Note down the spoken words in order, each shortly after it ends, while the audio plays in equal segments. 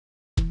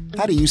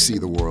How do you see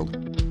the world?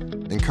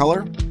 In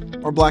color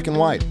or black and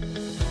white?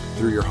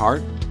 Through your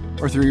heart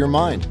or through your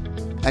mind?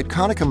 At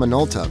Konica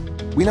Minolta,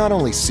 we not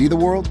only see the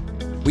world,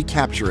 we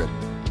capture it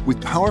with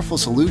powerful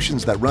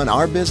solutions that run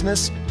our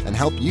business and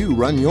help you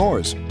run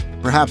yours.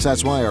 Perhaps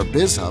that's why our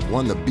BizHub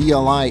won the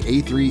BLI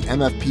A3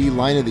 MFP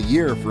Line of the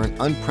Year for an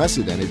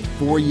unprecedented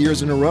 4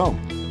 years in a row.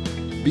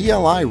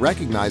 BLI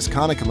recognized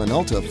Konica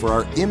Minolta for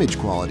our image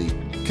quality,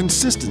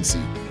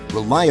 consistency,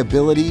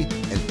 reliability,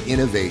 and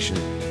innovation.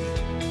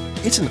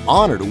 It's an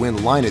honor to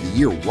win Line of the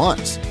Year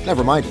once,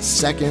 never mind a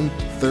second,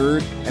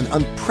 third, and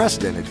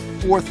unprecedented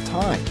fourth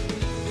time.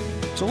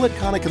 So let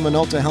Konica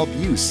Minolta help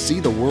you see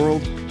the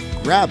world,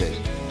 grab it,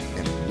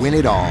 and win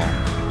it all.